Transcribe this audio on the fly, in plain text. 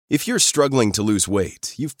If you're struggling to lose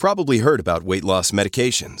weight, you've probably heard about weight loss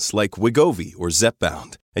medications like Wegovy or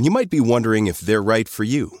Zepbound, and you might be wondering if they're right for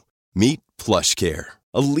you. Meet PlushCare,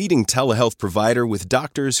 a leading telehealth provider with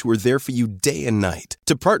doctors who are there for you day and night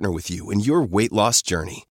to partner with you in your weight loss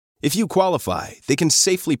journey. If you qualify, they can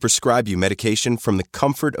safely prescribe you medication from the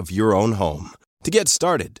comfort of your own home. To get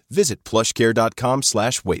started, visit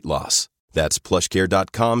plushcare.com/weightloss. That's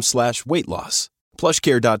plushcare.com/weightloss.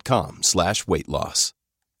 plushcare.com/weightloss.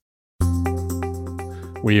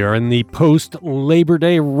 We are in the post-Labor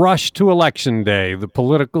Day rush to Election Day. The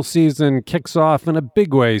political season kicks off in a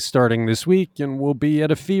big way starting this week and will be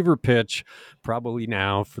at a fever pitch probably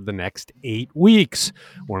now for the next 8 weeks.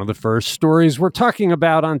 One of the first stories we're talking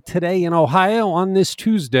about on Today in Ohio on this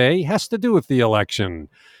Tuesday has to do with the election.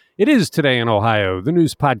 It is Today in Ohio, the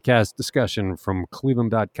news podcast discussion from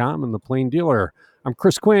Cleveland.com and The Plain Dealer. I'm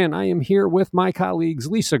Chris Quinn. I am here with my colleagues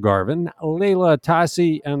Lisa Garvin, Layla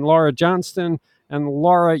Tassi, and Laura Johnston. And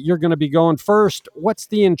Laura, you're going to be going first. What's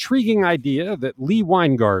the intriguing idea that Lee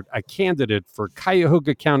Weingart, a candidate for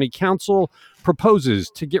Cuyahoga County Council,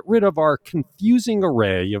 proposes to get rid of our confusing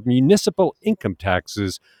array of municipal income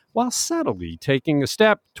taxes while subtly taking a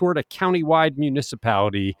step toward a countywide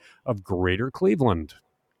municipality of Greater Cleveland?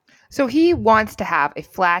 So he wants to have a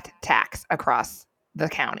flat tax across the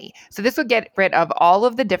county. So this would get rid of all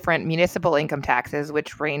of the different municipal income taxes,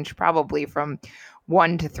 which range probably from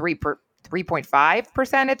 1 to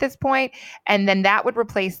 3.5% at this point. And then that would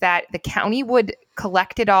replace that. The county would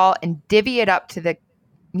collect it all and divvy it up to the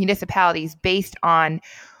municipalities based on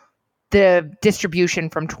the distribution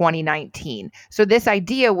from 2019. So this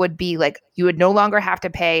idea would be like you would no longer have to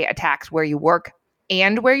pay a tax where you work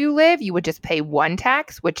and where you live. You would just pay one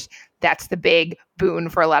tax, which that's the big boon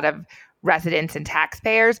for a lot of residents and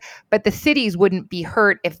taxpayers. But the cities wouldn't be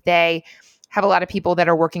hurt if they have a lot of people that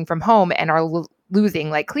are working from home and are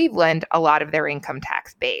losing, like Cleveland, a lot of their income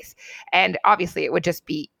tax base. And obviously, it would just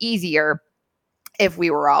be easier if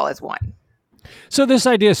we were all as one. So this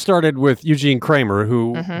idea started with Eugene Kramer,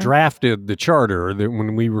 who drafted the charter that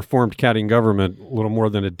when we reformed county government a little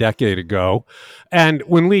more than a decade ago. And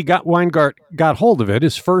when Weingart got hold of it,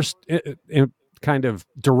 his first kind of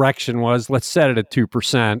direction was, let's set it at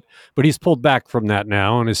 2%. But he's pulled back from that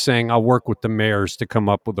now and is saying, I'll work with the mayors to come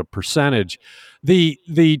up with a percentage.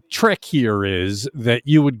 The trick here is that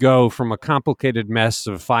you would go from a complicated mess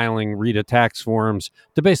of filing RETA tax forms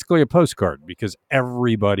to basically a postcard because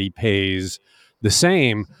everybody pays the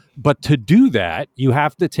same. But to do that, you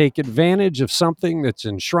have to take advantage of something that's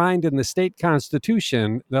enshrined in the state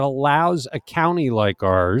constitution that allows a county like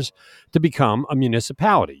ours to become a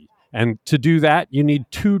municipality. And to do that, you need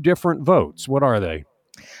 2 different votes. What are they?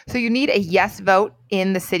 So you need a yes vote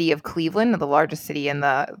in the city of Cleveland, the largest city in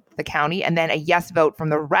the county, and then a yes vote from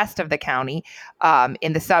the rest of the county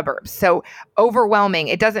in the suburbs. So overwhelming.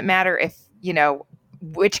 It doesn't matter if,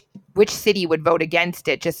 which city would vote against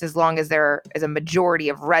it, just as long as there is a majority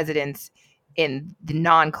of residents in the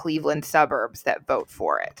non-Cleveland suburbs that vote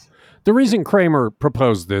for it. The reason Kramer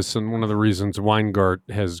proposed this, and one of the reasons Weingart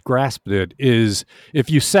has grasped it, is if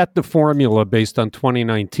you set the formula based on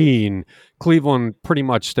 2019, Cleveland pretty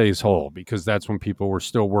much stays whole because that's when people were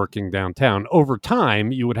still working downtown. Over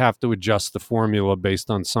time, you would have to adjust the formula based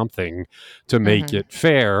on something to make it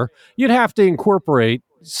fair. You'd have to incorporate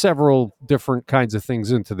several different kinds of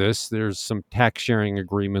things into this. There's some tax sharing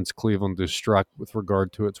agreements Cleveland has struck with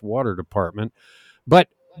regard to its water department. But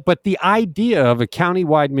the idea of a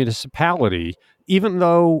countywide municipality, even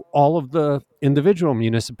though all of the individual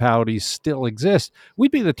municipalities still exist,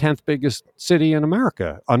 we'd be the 10th biggest city in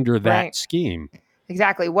America under that scheme.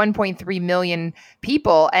 Exactly. 1.3 million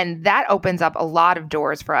people. And that opens up a lot of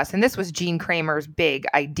doors for us. And this was Gene Kramer's big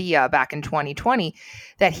idea back in 2020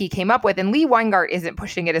 that he came up with. And Lee Weingart isn't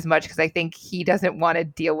pushing it as much because I think he doesn't want to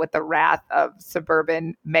deal with the wrath of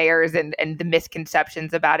suburban mayors and the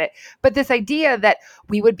misconceptions about it. But this idea that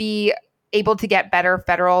we would be able to get better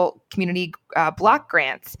federal community block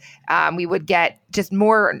grants, we would get just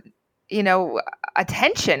more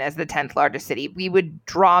attention as the 10th largest city. We would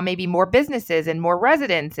draw maybe more businesses and more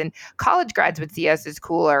residents, and college grads would see us as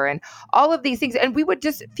cooler and all of these things. And we would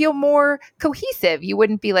just feel more cohesive. You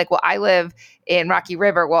wouldn't be like, well, I live in Rocky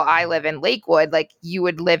River. Well, I live in Lakewood. Like you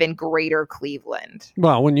would live in Greater Cleveland.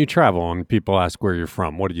 Well, when you travel and people ask where you're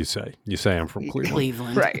from, what do you say? You say I'm from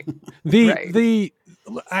Cleveland. Right.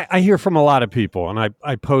 I hear from a lot of people, and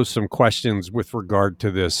I posed some questions with regard to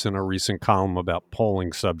this in a recent column about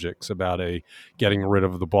polling subjects, about getting rid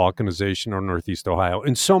of the balkanization of Northeast Ohio.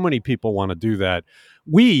 And so many people want to do that.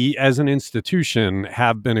 We, as an institution,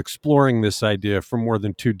 have been exploring this idea for more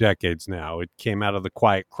than 2 decades now. It came out of the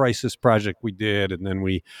Quiet Crisis project we did, and then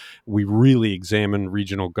we really examined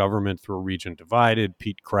regional government through a Region Divided.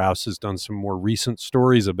 Pete Krause has done some more recent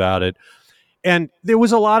stories about it. And there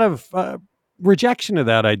was a lot of rejection of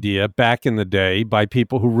that idea back in the day by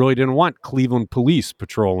people who really didn't want Cleveland police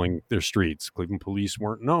patrolling their streets. Cleveland police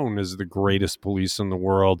weren't known as the greatest police in the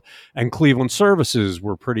world, and Cleveland services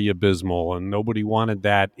were pretty abysmal, and nobody wanted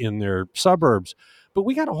that in their suburbs. But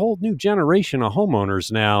we got a whole new generation of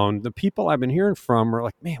homeowners now, and the people I've been hearing from are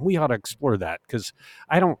like, man, we ought to explore that, because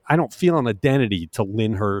I don't feel an identity to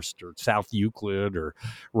Lyndhurst or South Euclid or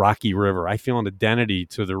Rocky River. I feel an identity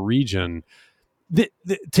to the region.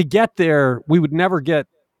 To get there, we would never get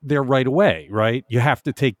there right away, right? You have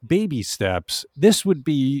to take baby steps. This would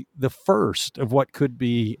be the first of what could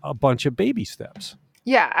be a bunch of baby steps.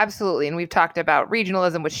 Yeah, absolutely. And we've talked about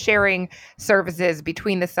regionalism with sharing services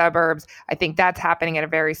between the suburbs. I think that's happening at a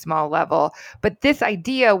very small level. But this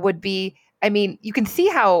idea would be, I mean, you can see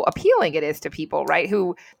how appealing it is to people, right?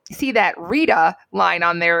 Who see that Rita line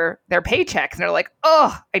on their paychecks and they're like,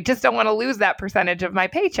 oh, I just don't want to lose that percentage of my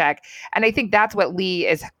paycheck. And I think that's what Lee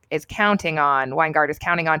is counting on, Weingart is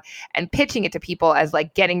counting on, and pitching it to people as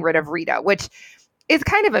like getting rid of Rita, which is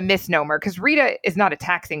kind of a misnomer because Rita is not a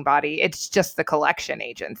taxing body. It's just the collection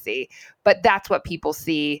agency. But that's what people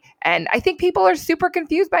see. And I think people are super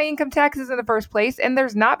confused by income taxes in the first place. And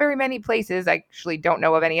there's not very many places, I actually don't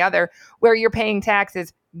know of any other, where you're paying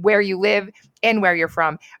taxes where you live and where you're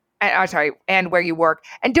from. And where you work.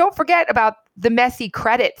 And don't forget about the messy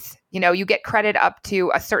credits. You know, you get credit up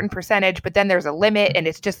to a certain percentage, but then there's a limit. And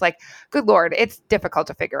it's just like, good Lord, it's difficult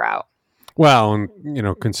to figure out. Well, and,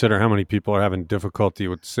 consider how many people are having difficulty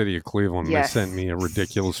with the city of Cleveland. Yes. They sent me a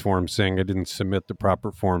ridiculous form saying I didn't submit the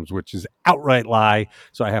proper forms, which is outright lie.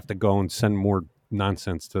 So I have to go and send more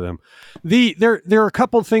nonsense to them. There are a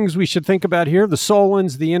couple of things we should think about here. The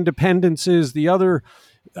Solons, the Independences, the other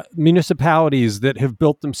municipalities that have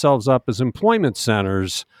built themselves up as employment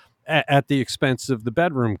centers at the expense of the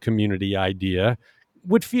bedroom community idea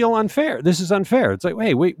would feel unfair. This is unfair. It's like,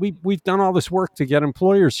 hey, we've done all this work to get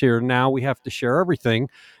employers here. Now we have to share everything.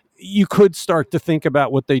 You could start to think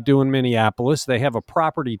about what they do in Minneapolis. They have a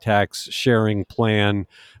property tax sharing plan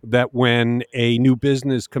that when a new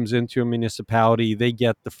business comes into a municipality, they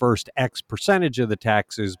get the first X percentage of the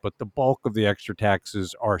taxes, but the bulk of the extra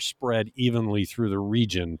taxes are spread evenly through the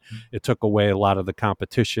region. It took away a lot of the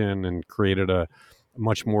competition and created a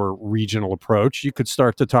much more regional approach. You could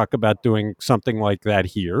start to talk about doing something like that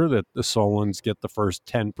here, that the Solons get the first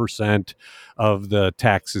 10% of the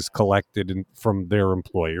taxes collected from their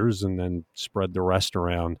employers and then spread the rest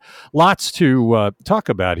around. Lots to talk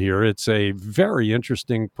about here. It's a very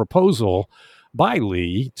interesting proposal by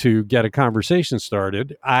Lee to get a conversation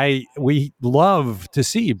started. We love to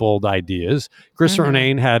see bold ideas. Chris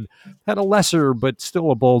Ronayne had a lesser but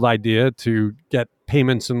still a bold idea to get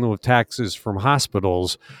payments in lieu of taxes from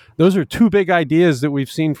hospitals. Those are two big ideas that we've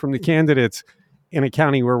seen from the candidates in a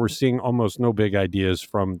county where we're seeing almost no big ideas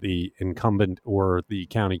from the incumbent or the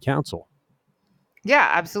county council.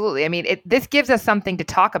 Yeah, absolutely. I mean, this gives us something to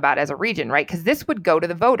talk about as a region, right? Because this would go to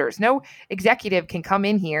the voters. No executive can come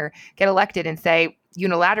in here, get elected, and say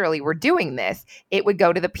unilaterally, we're doing this. It would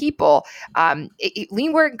go to the people. Lee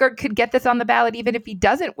Weingart could get this on the ballot even if he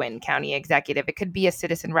doesn't win county executive. It could be a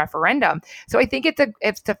citizen referendum. So I think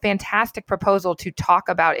it's a fantastic proposal to talk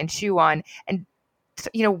about and chew on. And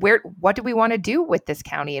what do we want to do with this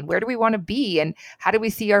county and where do we want to be and how do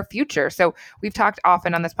we see our future? So we've talked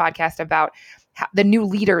often on this podcast about the new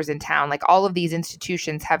leaders in town, like all of these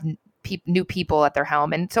institutions have new people at their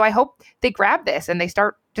helm. And so I hope they grab this and they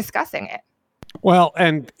start discussing it. Well,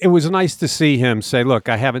 and it was nice to see him say, look,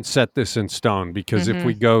 I haven't set this in stone because if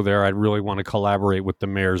we go there, I really want to collaborate with the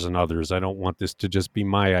mayors and others. I don't want this to just be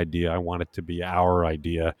my idea. I want it to be our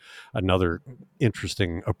idea. Another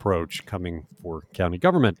interesting approach coming for county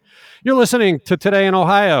government. You're listening to Today in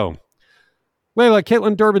Ohio. Layla,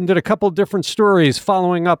 Caitlin Durbin did a couple different stories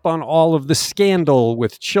following up on all of the scandal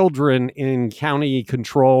with children in county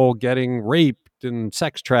control getting raped and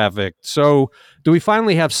sex trafficked. So do we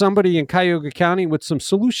finally have somebody in Cuyahoga County with some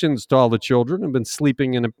solutions to all the children who've been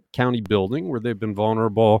sleeping in a county building where they've been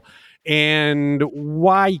vulnerable? And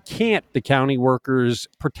why can't the county workers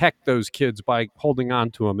protect those kids by holding on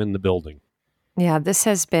to them in the building? Yeah, this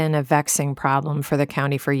has been a vexing problem for the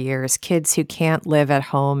county for years. Kids who can't live at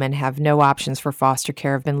home and have no options for foster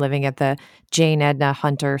care have been living at the Jane Edna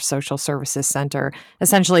Hunter Social Services Center.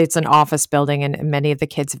 Essentially, it's an office building, and many of the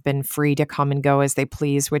kids have been free to come and go as they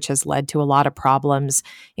please, which has led to a lot of problems,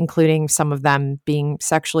 including some of them being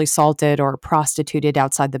sexually assaulted or prostituted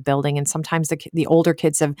outside the building. And sometimes the older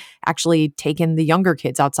kids have actually taken the younger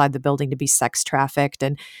kids outside the building to be sex trafficked.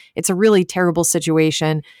 And it's a really terrible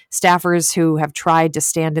situation. Staffers who have tried to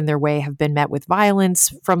stand in their way have been met with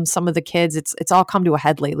violence from some of the kids. It's all come to a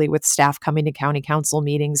head lately, with staff coming to county council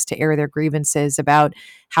meetings to air their grievances about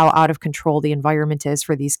how out of control the environment is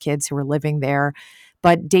for these kids who are living there.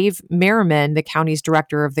 But Dave Merriman, the county's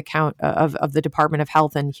director of the Department of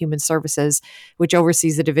Health and Human Services, which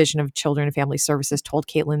oversees the Division of Children and Family Services, told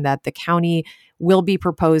Caitlin that the county will be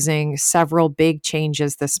proposing several big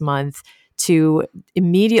changes this month to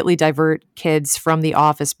immediately divert kids from the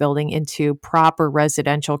office building into proper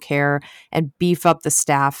residential care and beef up the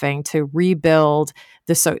staffing to rebuild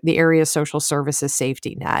the area's social services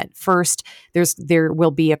safety net. First, there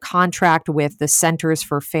will be a contract with the Centers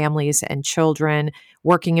for Families and Children,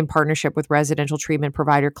 working in partnership with residential treatment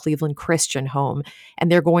provider Cleveland Christian Home,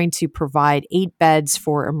 and they're going to provide 8 beds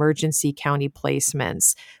for emergency county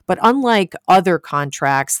placements. But unlike other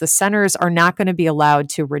contracts, the centers are not going to be allowed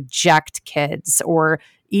to reject kids or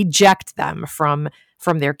eject them from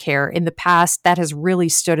their care. In the past, that has really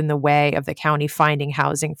stood in the way of the county finding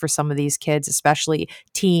housing for some of these kids, especially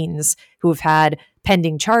teens who have had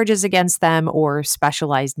pending charges against them or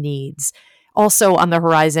specialized needs. Also on the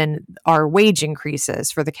horizon are wage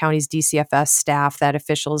increases for the county's DCFS staff that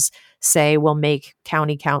officials say will make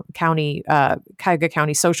Cuyahoga County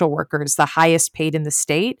social workers the highest paid in the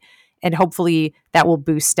state. And hopefully that will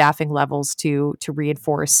boost staffing levels to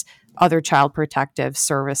reinforce other child protective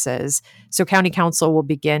services. So county council will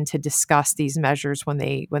begin to discuss these measures when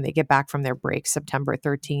they get back from their break September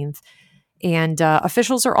 13th. And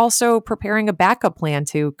officials are also preparing a backup plan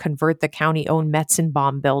to convert the county-owned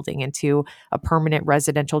Metzenbaum building into a permanent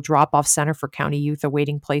residential drop-off center for county youth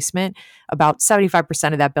awaiting placement. About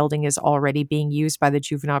 75% of that building is already being used by the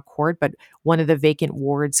juvenile court, but one of the vacant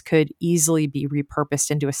wards could easily be repurposed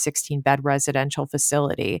into a 16-bed residential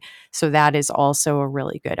facility. So that is also a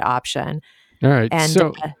really good option. All right.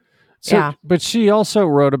 And yeah. But she also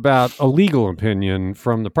wrote about a legal opinion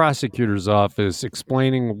from the prosecutor's office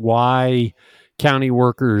explaining why county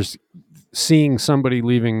workers seeing somebody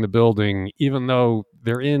leaving the building, even though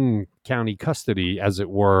they're in county custody, as it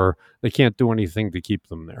were, they can't do anything to keep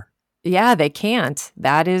them there. Yeah, they can't.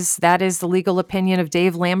 That is the legal opinion of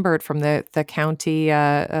Dave Lambert from the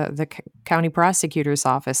county prosecutor's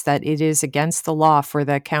office, that it is against the law for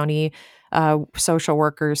the county social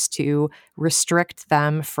workers to restrict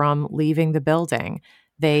them from leaving the building.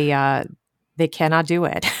 They cannot do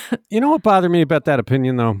it. You know what bothered me about that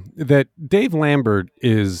opinion, though? That Dave Lambert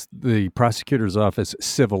is the prosecutor's office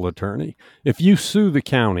civil attorney. If you sue the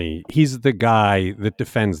county, he's the guy that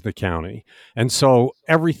defends the county. And so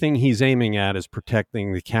everything he's aiming at is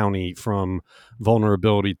protecting the county from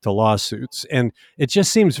vulnerability to lawsuits. And it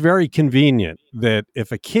just seems very convenient that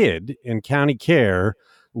if a kid in county care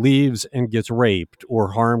leaves and gets raped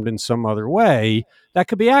or harmed in some other way, that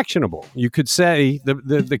could be actionable. You could say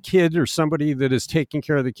the kid or somebody that is taking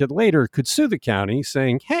care of the kid later could sue the county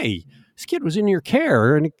saying, hey, this kid was in your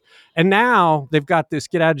care and now they've got this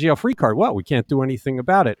get out of jail free card. Well, we can't do anything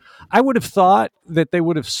about it. I would have thought that they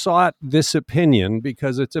would have sought this opinion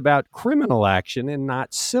because it's about criminal action and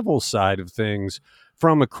not civil side of things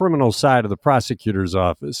from a criminal side of the prosecutor's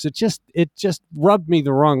office. It just rubbed me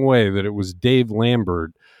the wrong way that it was Dave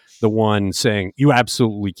Lambert, the one saying you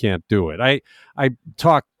absolutely can't do it. I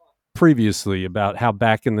talked previously about how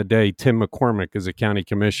back in the day, Tim McCormick, as a county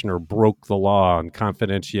commissioner, broke the law on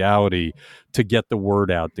confidentiality to get the word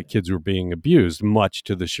out that kids were being abused, much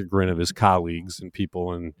to the chagrin of his colleagues and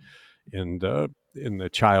people in the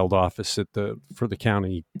child office for the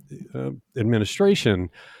county administration.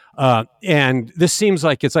 And this seems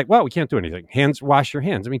like it's like, well, we can't do anything. Wash your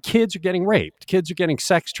hands. I mean, kids are getting raped. Kids are getting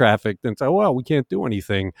sex trafficked. And so, well, we can't do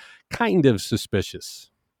anything. Kind of suspicious.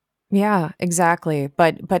 Yeah, exactly.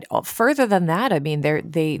 But further than that, I mean,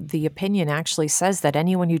 the opinion actually says that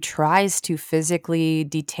anyone who tries to physically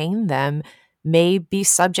detain them may be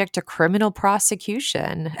subject to criminal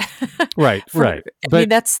prosecution. Right. I mean,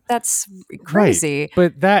 that's crazy.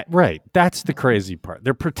 Right. But that's the crazy part.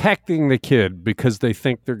 They're protecting the kid because they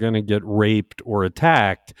think they're going to get raped or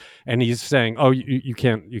attacked, and he's saying, "Oh, you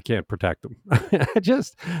can't protect them."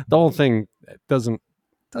 Just the whole thing doesn't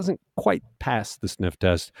quite pass the sniff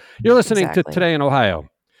test. You're listening to Today in Ohio.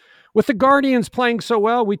 With the Guardians playing so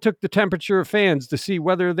well, we took the temperature of fans to see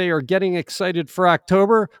whether they are getting excited for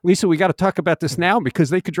October. Lisa, we got to talk about this now because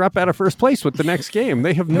they could drop out of first place with the next game.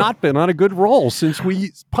 They have not been on a good roll since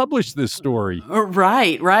we published this story.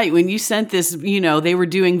 Right. When you sent this, they were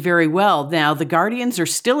doing very well. Now, the Guardians are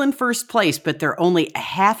still in first place, but they're only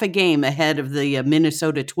half a game ahead of the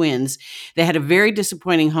Minnesota Twins. They had a very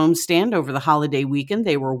disappointing homestand over the holiday weekend.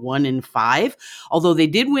 They were 1-5, although they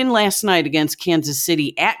did win last night against Kansas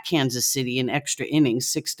City at Kansas City in extra innings,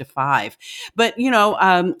 6-5. But,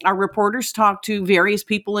 our reporters talked to various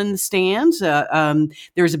people in the stands.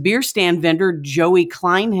 There's a beer stand vendor, Joey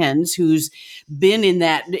Kleinhens, who's been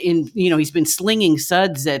he's been slinging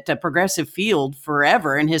suds at Progressive Field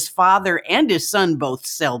forever. And his father and his son both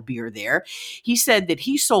sell beer there. He said that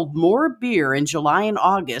he sold more beer in July and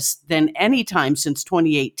August than any time since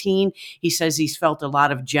 2018. He says he's felt a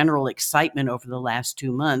lot of general excitement over the last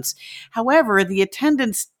 2 months. However, the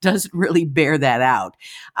attendance doesn't really bear that out.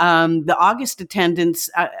 The August attendance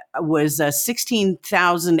was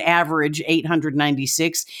 16,000 average,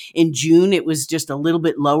 896. In June, it was just a little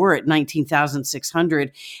bit lower at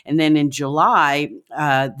 19,600. And then in July,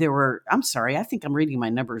 I think I'm reading my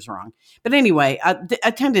numbers wrong. But anyway, the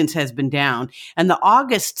attendance has been down. And the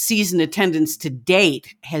August season attendance to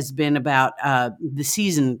date has been about, the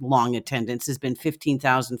season-long attendance has been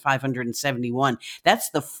 15,571. That's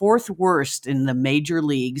the fourth worst in the major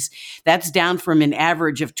leagues. That's down from an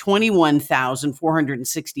average of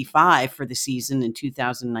 21,465 for the season in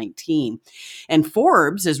 2019. And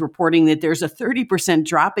Forbes is reporting that there's a 30%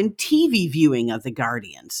 drop in TV viewing of the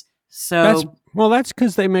Guardians. So that's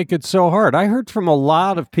because they make it so hard. I heard from a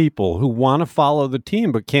lot of people who want to follow the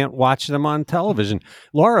team but can't watch them on television.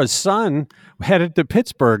 Laura's son headed to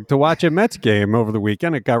Pittsburgh to watch a Mets game over the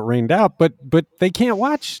weekend. It got rained out, but they can't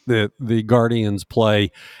watch the Guardians play.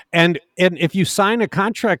 And if you sign a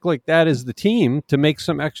contract like that as the team to make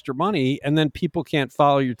some extra money, and then people can't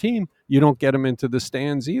follow your team, you don't get them into the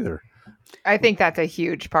stands either. I think that's a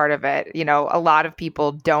huge part of it. A lot of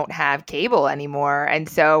people don't have cable anymore. And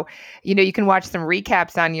so, you can watch some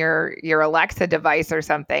recaps on your Alexa device or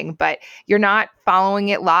something, but you're not following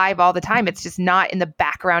it live all the time. It's just not in the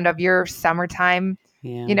background of your summertime,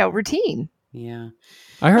 routine. Yeah.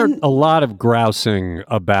 I heard a lot of grousing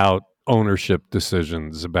about ownership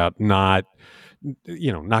decisions, about not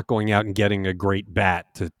going out and getting a great bat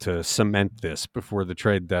to cement this before the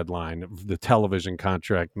trade deadline, the television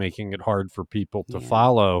contract making it hard for people to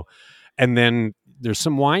follow. And then there's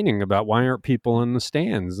some whining about why aren't people in the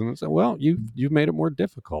stands? And it's well, you've made it more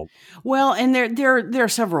difficult. Well, and there are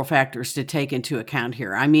several factors to take into account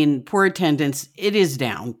here. I mean, poor attendance, it is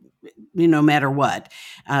down, no matter what,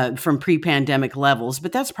 from pre-pandemic levels.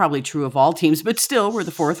 But that's probably true of all teams. But still, we're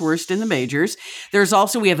the fourth worst in the majors.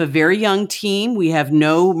 We have a very young team. We have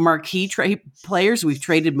no marquee players. We've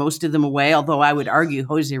traded most of them away, although I would argue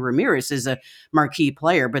Jose Ramirez is a marquee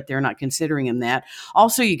player, but they're not considering him that.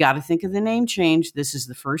 Also, you got to think of the name change. This is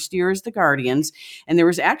the first year as the Guardians. And there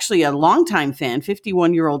was actually a longtime fan,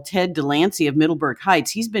 51-year-old Ted Delancey of Middleburg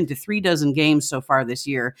Heights. He's been to 36 games so far this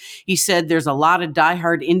year. He said there's a lot of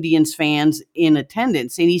diehard Indians fans in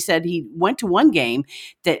attendance. And he said he went to one game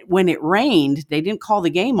that when it rained, they didn't call the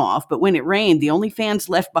game off, but when it rained, the only fans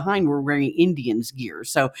left behind were wearing Indians gear.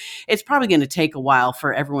 So it's probably going to take a while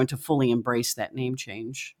for everyone to fully embrace that name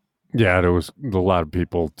change. Yeah, there was a lot of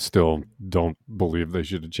people still don't believe they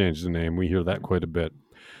should have changed the name. We hear that quite a bit.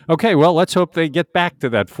 Okay, well, let's hope they get back to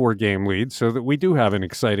that 4-game lead so that we do have an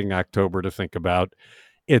exciting October to think about.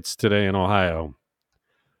 It's Today in Ohio.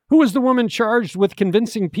 Who is the woman charged with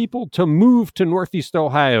convincing people to move to Northeast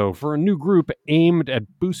Ohio for a new group aimed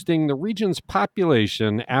at boosting the region's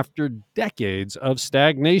population after decades of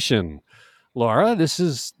stagnation? Laura, this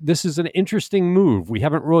is an interesting move. We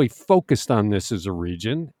haven't really focused on this as a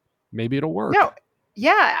region. Maybe it'll work. No.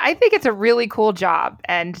 Yeah, I think it's a really cool job,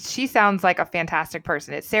 and she sounds like a fantastic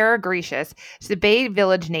person. It's Sarah Gracious. She's a Bay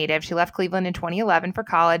Village native. She left Cleveland in 2011 for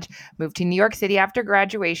college, moved to New York City after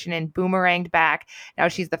graduation, and boomeranged back. Now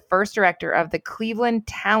she's the first director of the Cleveland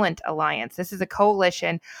Talent Alliance. This is a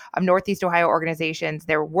coalition of Northeast Ohio organizations.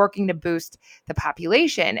 They're working to boost the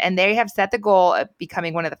population, and they have set the goal of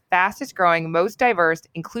becoming one of the fastest growing, most diverse,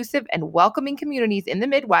 inclusive, and welcoming communities in the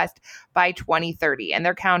Midwest by 2030. And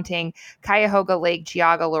they're counting Cuyahoga Lake make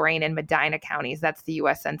Cuyahoga, Lorain, and Medina counties. That's the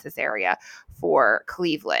U.S. Census area for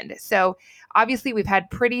Cleveland. So obviously, we've had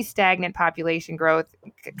pretty stagnant population growth.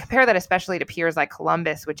 Compare that especially to peers like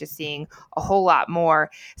Columbus, which is seeing a whole lot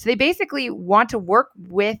more. So they basically want to work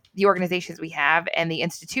with the organizations we have and the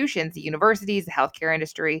institutions, the universities, the healthcare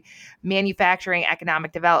industry, manufacturing,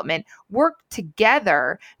 economic development, work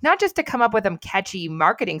together, not just to come up with a catchy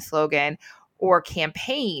marketing slogan or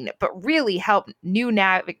campaign, but really help new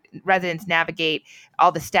residents navigate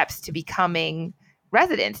all the steps to becoming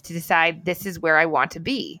residents, to decide this is where I want to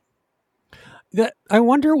be. I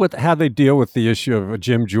wonder how they deal with the issue of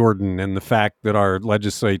Jim Jordan and the fact that our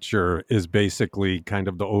legislature is basically kind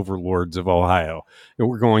of the overlords of Ohio. And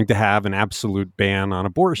we're going to have an absolute ban on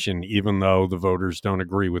abortion, even though the voters don't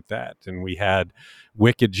agree with that. And we had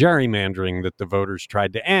wicked gerrymandering that the voters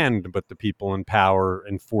tried to end, but the people in power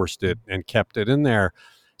enforced it and kept it in there.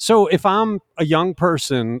 So if I'm a young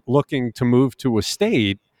person looking to move to a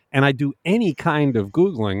state and I do any kind of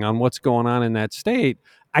Googling on what's going on in that state,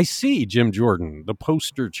 I see Jim Jordan, the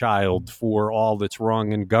poster child for all that's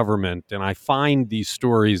wrong in government. And I find these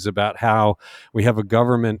stories about how we have a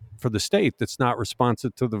government for the state that's not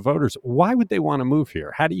responsive to the voters. Why would they want to move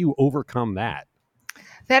here? How do you overcome that?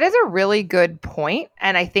 That is a really good point.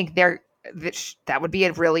 And I think that would be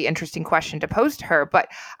a really interesting question to pose to her. But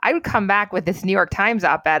I would come back with this New York Times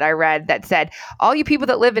op-ed I read that said, all you people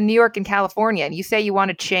that live in New York and California, and you say you want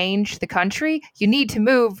to change the country, you need to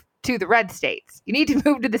move to the red states. You need to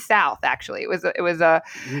move to the South. Actually, it was a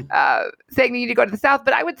saying you need to go to the South.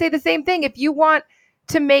 But I would say the same thing. If you want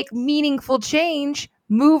to make meaningful change,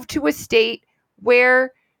 move to a state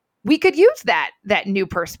where we could use that new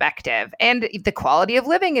perspective, and the quality of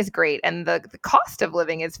living is great, and the cost of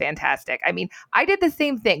living is fantastic. I mean, I did the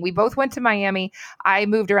same thing. We both went to Miami. I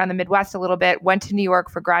moved around the Midwest a little bit, went to New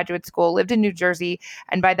York for graduate school, lived in New Jersey,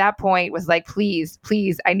 and by that point was like, please,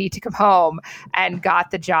 I need to come home, and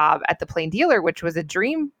got the job at the Plain Dealer, which was a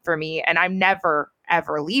dream for me, and I'm never,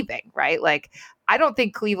 ever leaving, right? Like, I don't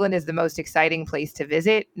think Cleveland is the most exciting place to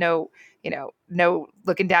visit. No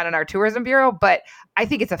looking down on our tourism bureau, but I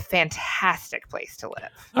think it's a fantastic place to live.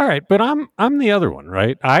 All right, but I'm the other one,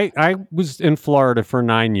 right? I was in Florida for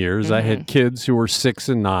 9 years. Mm-hmm. I had kids who were 6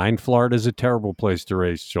 and 9. Florida is a terrible place to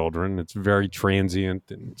raise children. It's very transient,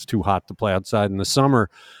 and it's too hot to play outside in the summer.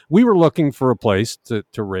 We were looking for a place to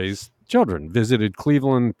raise children. Visited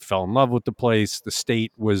Cleveland, fell in love with the place. The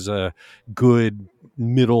state was a good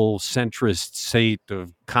middle centrist state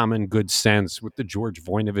of common good sense with the George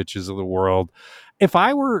Voinoviches of the world. If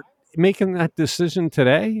I were making that decision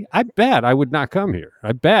today, I bet I would not come here.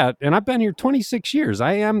 I bet. And I've been here 26 years.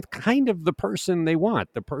 I am kind of the person they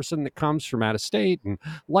want, the person that comes from out of state and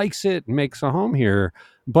likes it and makes a home here.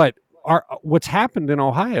 But what's happened in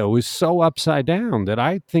Ohio is so upside down that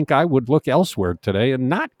I think I would look elsewhere today and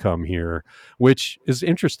not come here, which is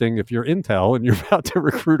interesting if you're Intel and you're about to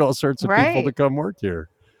recruit all sorts of people to come work here.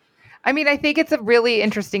 I mean, I think it's a really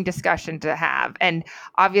interesting discussion to have. And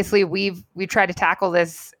obviously we tried to tackle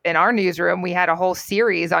this in our newsroom. We had a whole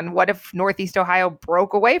series on what if Northeast Ohio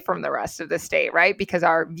broke away from the rest of the state, right? Because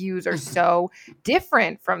our views are so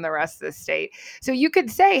different from the rest of the state. So you could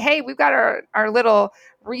say, hey, we've got our little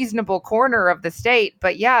reasonable corner of the state.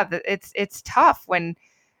 But yeah, it's tough when,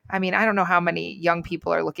 I mean, I don't know how many young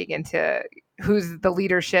people are looking into who's the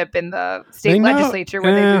leadership in the state legislature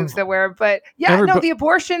when they move somewhere. But yeah, the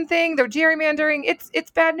abortion thing, the gerrymandering,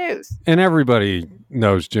 it's bad news. And everybody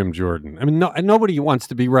knows Jim Jordan. I mean, nobody wants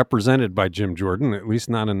to be represented by Jim Jordan, at least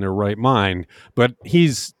not in their right mind. But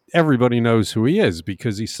everybody knows who he is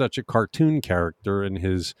because he's such a cartoon character in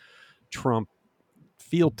his Trump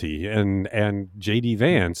fealty. And J.D.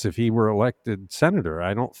 Vance, if he were elected senator,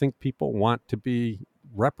 I don't think people want to be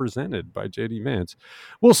represented by J.D. Vance.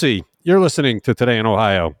 We'll see. You're listening to Today in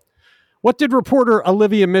Ohio. What did reporter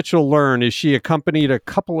Olivia Mitchell learn as she accompanied a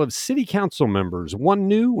couple of city council members, one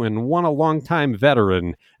new and one a longtime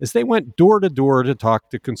veteran, as they went door to door to talk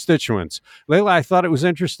to constituents? Layla, I thought it was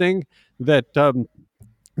interesting that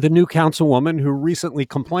the new councilwoman who recently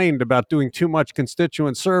complained about doing too much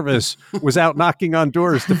constituent service was out knocking on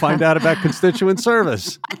doors to find out about constituent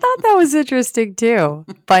service. I thought that was interesting too.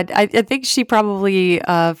 But I think she probably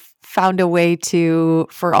found a way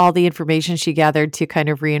for all the information she gathered to kind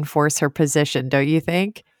of reinforce her position, don't you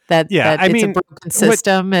think? That it's a broken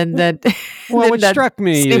system and that what struck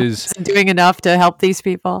me is doing enough to help these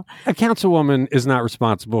people. A councilwoman is not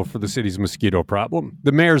responsible for the city's mosquito problem.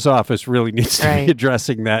 The mayor's office really needs to be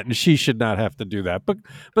addressing that, and she should not have to do that.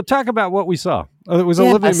 But talk about what we saw. It was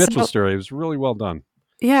Olivia Mitchell's story. It was really well done.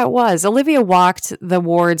 Yeah, it was. Olivia walked the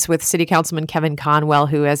wards with City Councilman Kevin Conwell,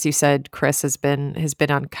 who, as you said, Chris, has been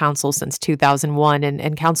on council since 2001,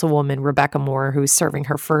 and Councilwoman Rebecca Moore, who's serving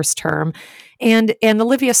her first term. And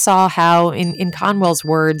Olivia saw how, in Conwell's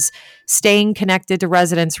words, staying connected to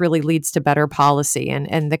residents really leads to better policy.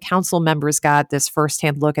 And the council members got this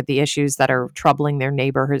firsthand look at the issues that are troubling their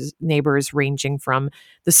neighbors, ranging from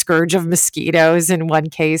the scourge of mosquitoes in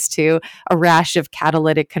one case to a rash of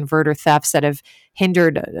catalytic converter thefts that have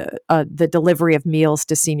hindered the delivery of meals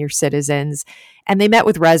to senior citizens. And they met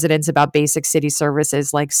with residents about basic city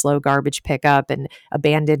services like slow garbage pickup and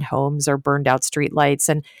abandoned homes or burned out streetlights.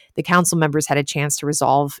 And the council members had a chance to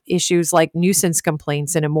resolve issues like nuisance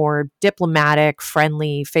complaints in a more diplomatic,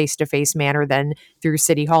 friendly, face-to-face manner than through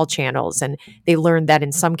City Hall channels. And they learned that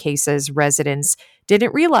in some cases, residents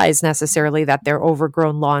didn't realize necessarily that their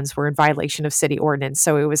overgrown lawns were in violation of city ordinance.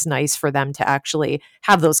 So it was nice for them to actually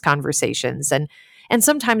have those conversations. And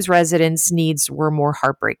sometimes residents' needs were more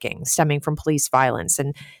heartbreaking, stemming from police violence.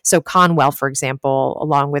 And so Conwell, for example,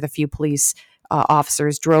 along with a few police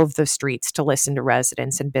officers, drove the streets to listen to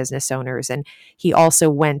residents and business owners. And he also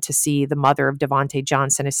went to see the mother of Devontae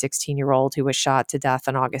Johnson, a 16-year-old who was shot to death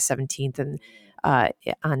on August 17th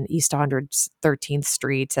on East 113th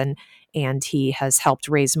Street. And he has helped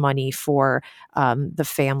raise money for the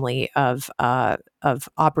family of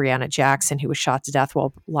Aubriana Jackson, who was shot to death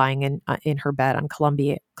while lying in her bed on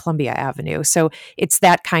Columbia Avenue. So it's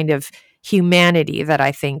that kind of humanity that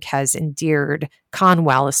I think has endeared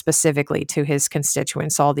Conwell specifically to his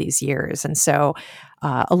constituents all these years. And so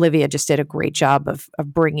Olivia just did a great job of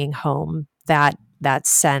bringing home that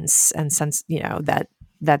sense,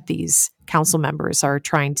 that these council members are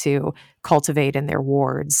trying to cultivate in their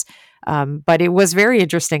wards. But it was very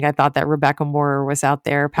interesting, I thought, that Rebecca Moore was out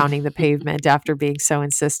there pounding the pavement after being so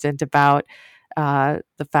insistent about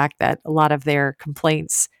the fact that a lot of their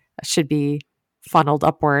complaints should be funneled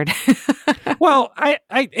upward. Well,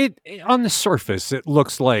 it on the surface, it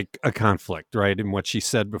looks like a conflict, right, in what she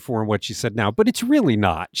said before and what she said now, but it's really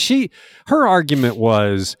not. Her argument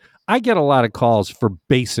was, I get a lot of calls for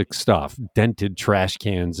basic stuff, dented trash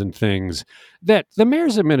cans and things that the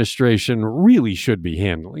mayor's administration really should be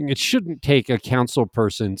handling. It shouldn't take a council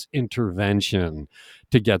person's intervention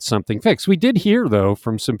to get something fixed. We did hear, though,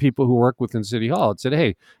 from some people who work within City Hall. It said, hey,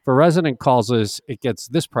 if a resident calls us, it gets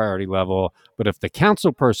this priority level. But if the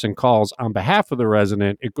council person calls on behalf of the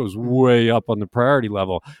resident, it goes way up on the priority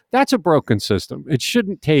level. That's a broken system. It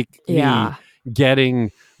shouldn't take me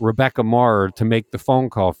getting Rebecca Moore to make the phone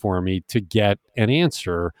call for me to get an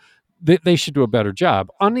answer. They should do a better job.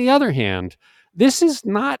 On the other hand, this is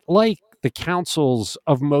not like the councils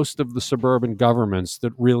of most of the suburban governments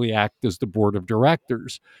that really act as the board of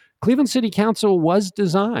directors. Cleveland City Council was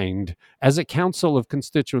designed as a council of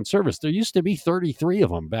constituent service. There used to be 33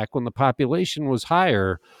 of them back when the population was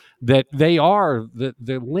higher, that they are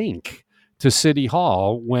the link to City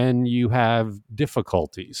Hall when you have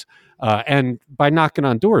difficulties. And by knocking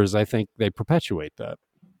on doors, I think they perpetuate that.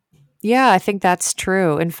 Yeah, I think that's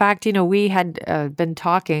true. In fact, we had been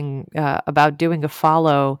talking about doing a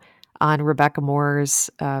follow on Rebecca Moore's.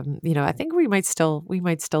 I think we might still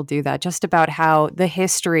do that, just about how the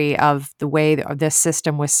history of the way this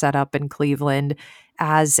system was set up in Cleveland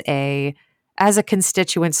as a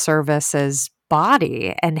constituent services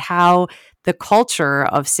body, and how the culture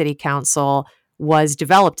of city council was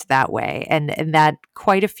developed that way, and that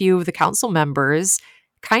quite a few of the council members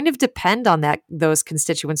kind of depend on those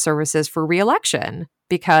constituent services for reelection,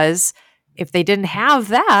 because if they didn't have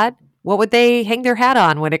that, what would they hang their hat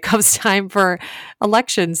on when it comes time for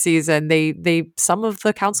election season? Some of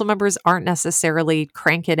the council members aren't necessarily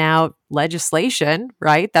cranking out legislation,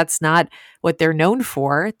 right? That's not what they're known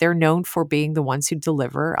for. They're known for being the ones who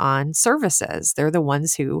deliver on services. They're the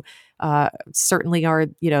ones who certainly are,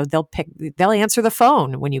 they'll answer the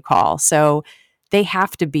phone when you call. So they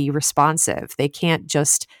have to be responsive. They can't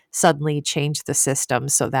just suddenly change the system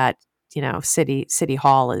so that, City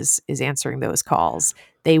Hall is answering those calls.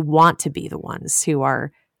 They want to be the ones who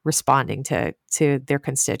are responding to their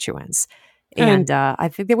constituents. And I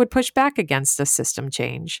think they would push back against a system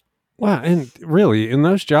change. Well, and really, in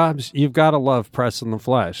those jobs, you've got to love pressing the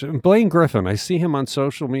flesh. And Blaine Griffin, I see him on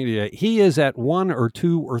social media. He is at 1 or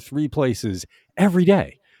 2 or 3 places every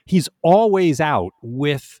day. He's always out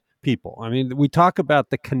with people. I mean, we talk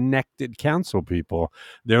about the connected council people.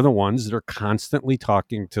 They're the ones that are constantly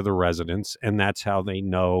talking to the residents, and that's how they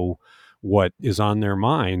know what is on their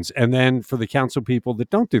minds. And then for the council people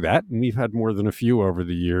that don't do that, and we've had more than a few over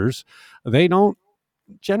the years, they don't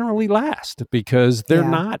generally last because they're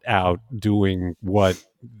not out doing what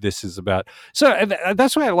this is about. So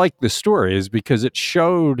that's why I like this story, is because it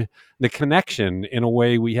showed the connection in a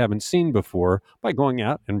way we haven't seen before by going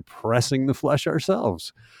out and pressing the flesh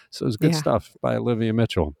ourselves. So it's good stuff by Olivia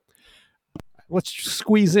Mitchell. Let's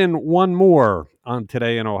squeeze in one more on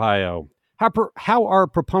Today in Ohio. How are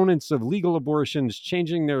proponents of legal abortions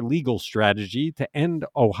changing their legal strategy to end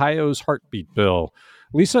Ohio's heartbeat bill?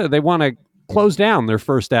 Lisa, they want to close down their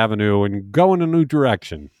First Avenue and go in a new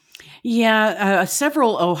direction. Yeah,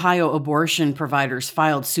 several Ohio abortion providers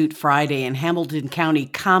filed suit Friday in Hamilton County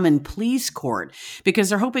Common Pleas Court because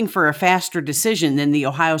they're hoping for a faster decision than the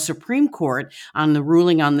Ohio Supreme Court on the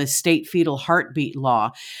ruling on the state fetal heartbeat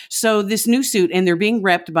law. So this new suit, and they're being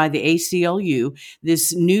repped by the ACLU,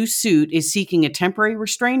 this new suit is seeking a temporary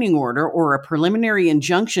restraining order or a preliminary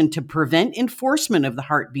injunction to prevent enforcement of the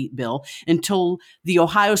heartbeat bill until the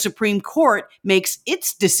Ohio Supreme Court makes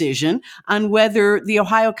its decision on whether the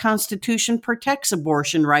Ohio Constitution protects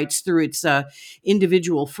abortion rights through its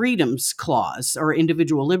individual freedoms clause or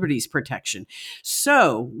individual liberties protection.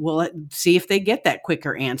 So we'll see if they get that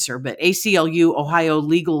quicker answer. But ACLU Ohio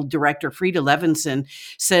Legal Director Frida Levinson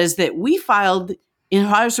says that we filed in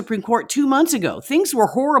Ohio Supreme Court 2 months ago. Things were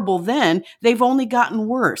horrible then. They've only gotten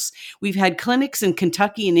worse. We've had clinics in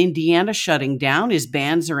Kentucky and Indiana shutting down as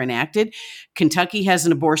bans are enacted. Kentucky has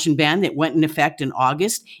an abortion ban that went in effect in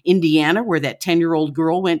August. Indiana, where that 10-year-old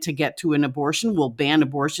girl went to get to an abortion, will ban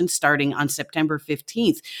abortion starting on September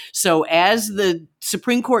 15th. So as the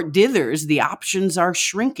Supreme Court dithers, the options are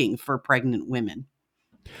shrinking for pregnant women.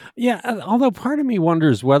 Yeah, although part of me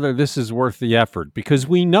wonders whether this is worth the effort, because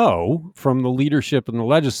we know from the leadership in the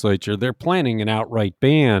legislature, they're planning an outright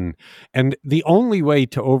ban. And the only way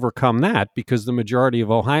to overcome that, because the majority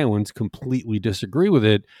of Ohioans completely disagree with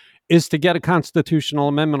it, is to get a constitutional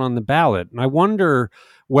amendment on the ballot. And I wonder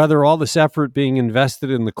whether all this effort being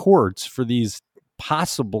invested in the courts for these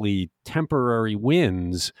possibly temporary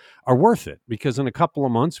wins are worth it, because in a couple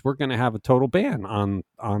of months we're going to have a total ban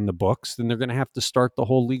on the books, and they're going to have to start the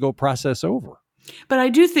whole legal process over. But I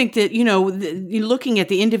do think that, looking at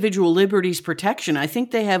the individual liberties protection, I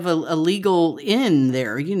think they have a legal in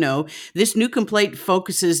there. This new complaint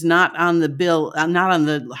focuses not on the bill, not on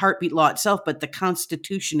the heartbeat law itself, but the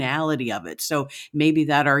constitutionality of it. So maybe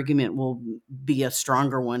that argument will be a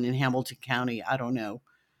stronger one in Hamilton County. I don't know.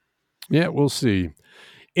 Yeah, we'll see.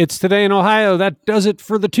 It's Today in Ohio. That does it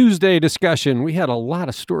for the Tuesday discussion. We had a lot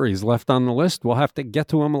of stories left on the list. We'll have to get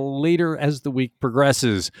to them later as the week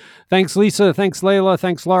progresses. Thanks, Lisa. Thanks, Layla.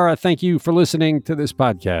 Thanks, Laura. Thank you for listening to this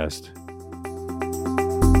podcast.